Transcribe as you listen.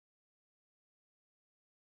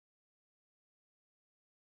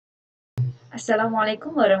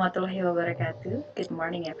Assalamualaikum warahmatullahi wabarakatuh. Good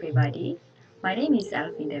morning, everybody. My name is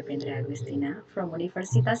Elvinda Bendra Agustina from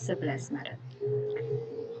Universitas 11 Maret.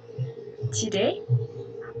 Today,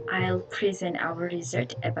 I'll present our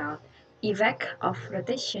research about effect of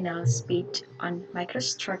rotational speed on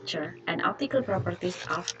microstructure and optical properties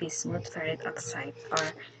of bismuth ferrite oxide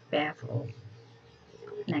or BFO.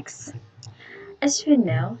 Next. As we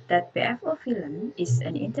know that BFO film is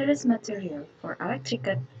an interest material for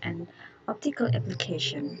electrical and optical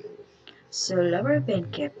application. So lower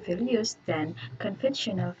bandgap values than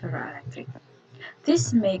conventional ferroelectric.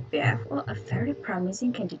 This makes BFO a very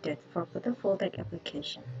promising candidate for photovoltaic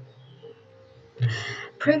application.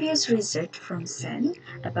 Previous research from CERN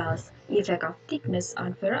about effect of thickness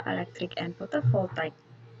on ferroelectric and photovoltaic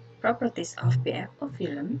properties of BFO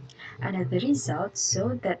film, and the results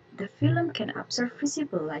show that the film can absorb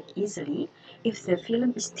visible light easily if the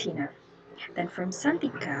film is thinner. Then from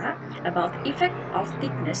Santika about effect of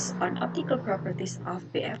thickness on optical properties of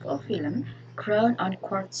BFO film grown on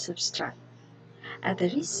quartz substrate. And the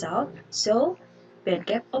result so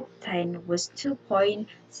bandgap obtained was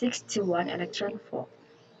 2.621 electron volt.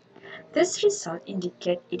 This result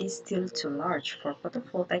indicates it is still too large for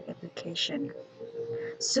photovoltaic application.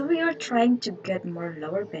 So we are trying to get more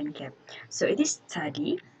lower bandgap. So it is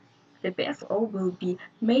studied the BFO will be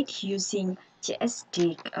made using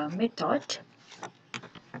GSD method.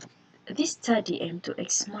 This study aimed to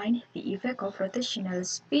examine the effect of rotational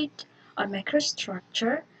speed on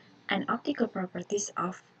microstructure and optical properties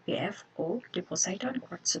of BFO deposited on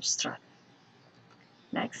quartz substrate.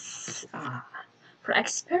 Next, for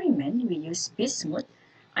experiment, we use bismuth,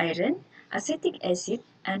 iron, acetic acid,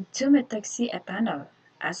 and 2-methoxyethanol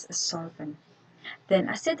as a solvent, then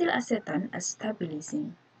acetyl as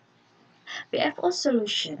stabilizing. BFO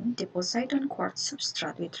solution deposited on quartz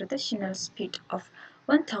substrate with rotational speed of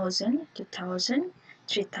 1000, 2000,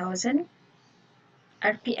 3000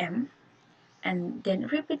 RPM, and then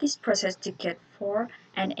repeat this process to get 4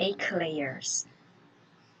 and 8 layers.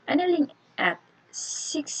 Annealing at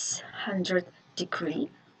 600 degrees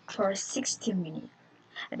for 60 minutes.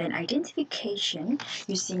 And then identification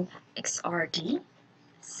using XRD,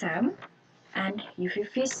 SAM, and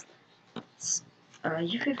UV-Vis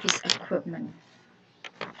equipment.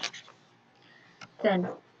 Then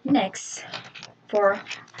next, for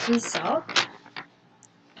result,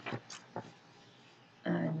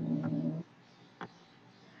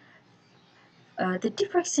 the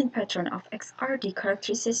diffraction pattern of XRD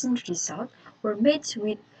characterization results were made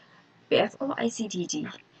with BFO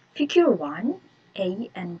ICDD. Figure 1, A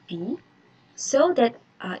and B, show that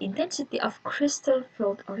intensity of crystal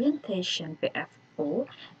field orientation BFO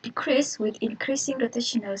decrease with increasing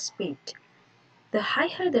rotational speed. The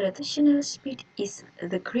higher the rotational speed is,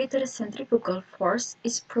 the greater centrifugal force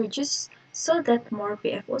is produced so that more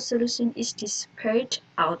BFO solution is dispersed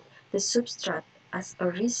out the substrate. As a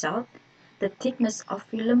result, the thickness of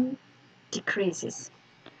film decreases.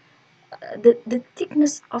 The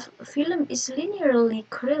thickness of film is linearly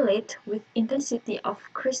correlated with intensity of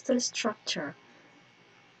crystal structure.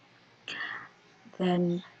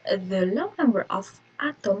 Then the low number of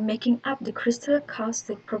atoms making up the crystal causes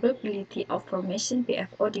the probability of formation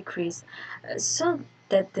BFO decrease, so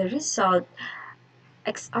that the result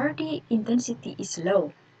XRD intensity is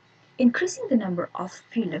low. Increasing the number of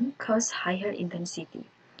film causes higher intensity.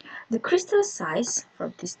 The crystal size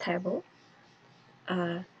from this table,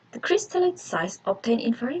 the crystallite size obtained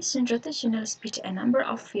in variation rotational speed and number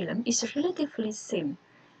of film is relatively same.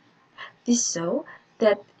 This shows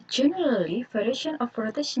that generally variation of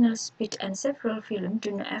rotational speed and several film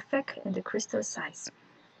do not affect in the crystal size.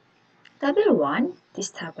 Table 1, this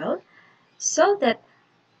table, shows that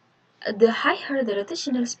the higher the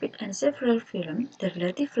rotational speed and several film, the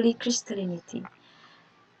relatively crystallinity.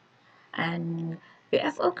 And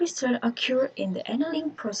BFO crystal occur in the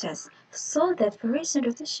annealing process, so that variation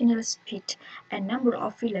rotational speed and number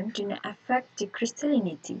of film do not affect the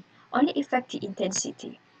crystallinity, only affect the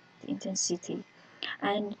intensity.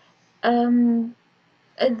 And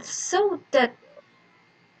so that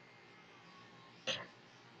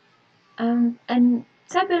and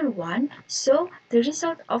table 1 show the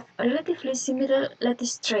result of a relatively similar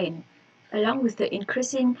lattice strain along with the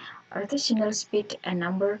increasing rotational speed and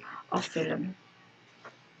number of film.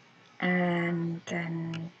 And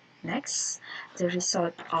then next, the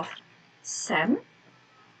result of SAM,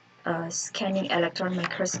 scanning electron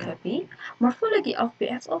microscopy. Morphology of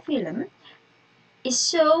BFO film is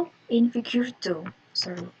shown in figure 2.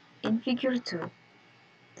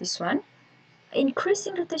 This one.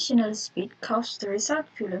 Increasing rotational speed causes the result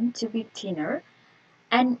film to be thinner,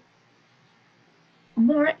 and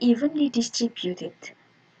more evenly distributed.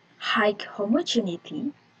 High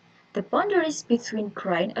homogeneity. The boundaries between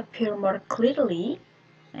grain appear more clearly,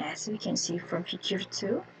 as we can see from figure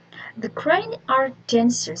 2. The grain are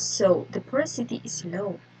denser, so the porosity is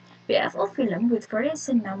low. BFO film with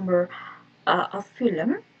variation number of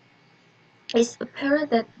film is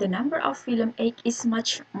apparent that the number of film egg is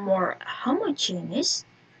much more homogeneous.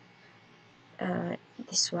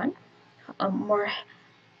 This one, more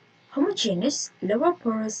homogeneous, lower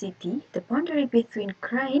porosity. The boundary between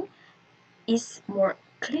grain is more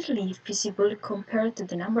clearly visible compared to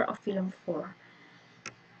the number of film 4.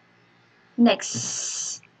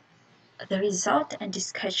 Next, the result and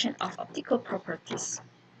discussion of optical properties.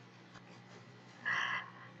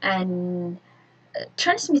 And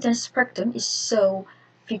transmittance spectrum is so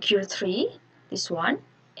figure 3, this one,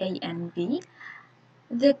 A and B.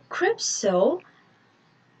 The graph show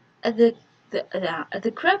the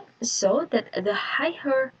graph show that the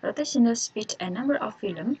higher rotational speed and number of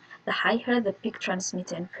film, the higher the peak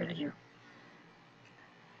transmittance value.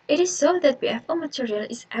 It is so that BFO material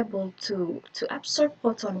is able to absorb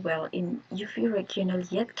photon well in UV region,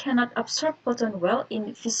 yet cannot absorb photon well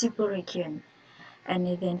in visible region.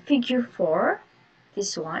 And then figure 4,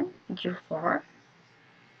 this one, figure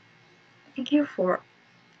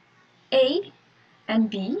 4A and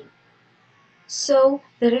B, so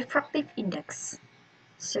the refractive index.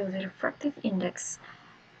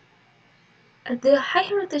 The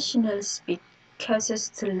higher rotational speed causes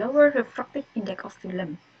the lower refractive index of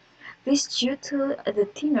film. This is due to the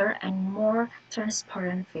thinner and more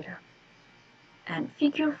transparent film. And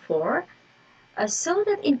figure 4 shows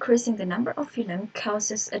that increasing the number of film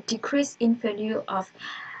causes a decrease in value of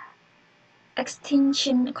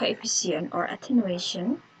extinction coefficient or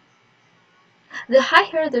attenuation. The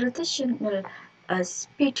higher the rotational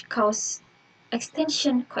speed causes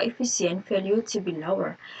extinction coefficient value to be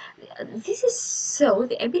lower. This is so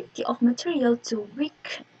the ability of material to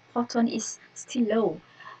weak photon is still low.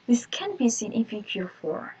 This can be seen in figure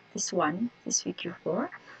 4. This figure 4.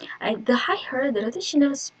 The higher the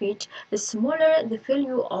rotational speed, the smaller the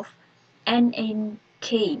value of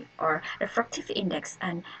NNK or refractive index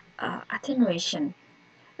and attenuation.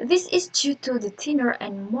 This is due to the thinner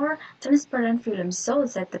and more transparent film so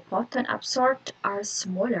that the photon absorbed are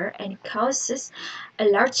smaller and causes a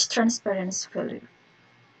large transparency value.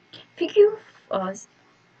 Figure 5,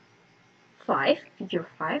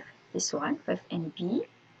 this one, 5 and B,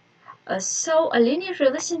 show a linear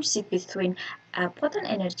relationship between photon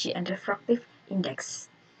energy and refractive index.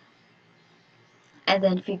 And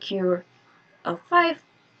then figure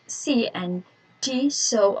 5C and D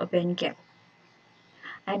show a band gap.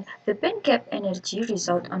 And the band gap energy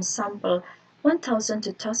result on sample 1000,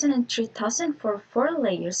 2000 and 3000 for 4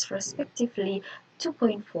 layers respectively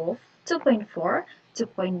 2.4, 2.4,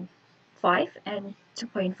 2.5 and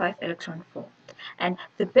 2.5 electron volt. And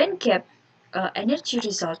the band gap energy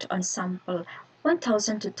result on sample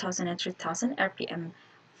 1000, 2000 and 3000 RPM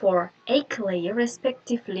for 8 layer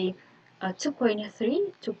respectively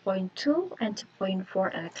 2.3, 2.2 and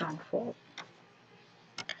 2.4 electron volt.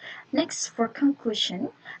 Next, for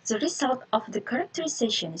conclusion, the result of the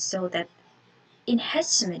characterization show that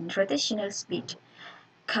enhancement rotational speed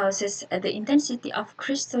causes the intensity of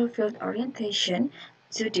crystal field orientation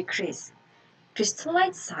to decrease.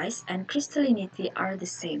 Crystallite size and crystallinity are the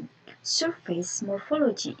same. Surface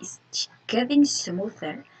morphology is getting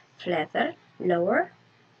smoother, flatter, lower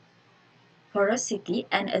porosity,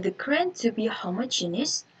 and the grain to be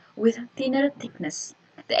homogeneous with thinner thickness.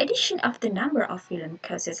 The addition of the number of film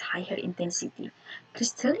causes higher intensity.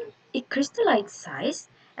 Crystallite size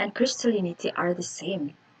and crystallinity are the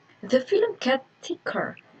same. The film gets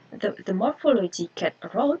thicker, the morphology gets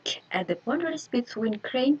rough, and the boundaries between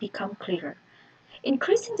grain become clearer.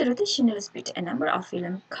 Increasing the rotational speed and number of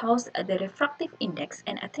film causes the refractive index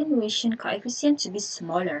and attenuation coefficient to be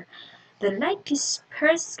smaller. The light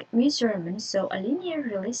disperse measurements show a linear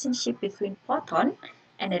relationship between photon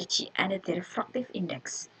energy and the refractive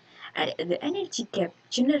index. And the energy gap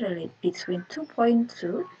generally between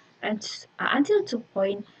 2.2 and until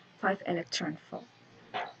 2.5 electron volt.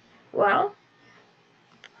 Well,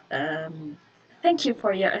 thank you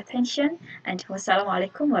for your attention and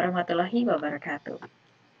wassalamualaikum warahmatullahi wabarakatuh.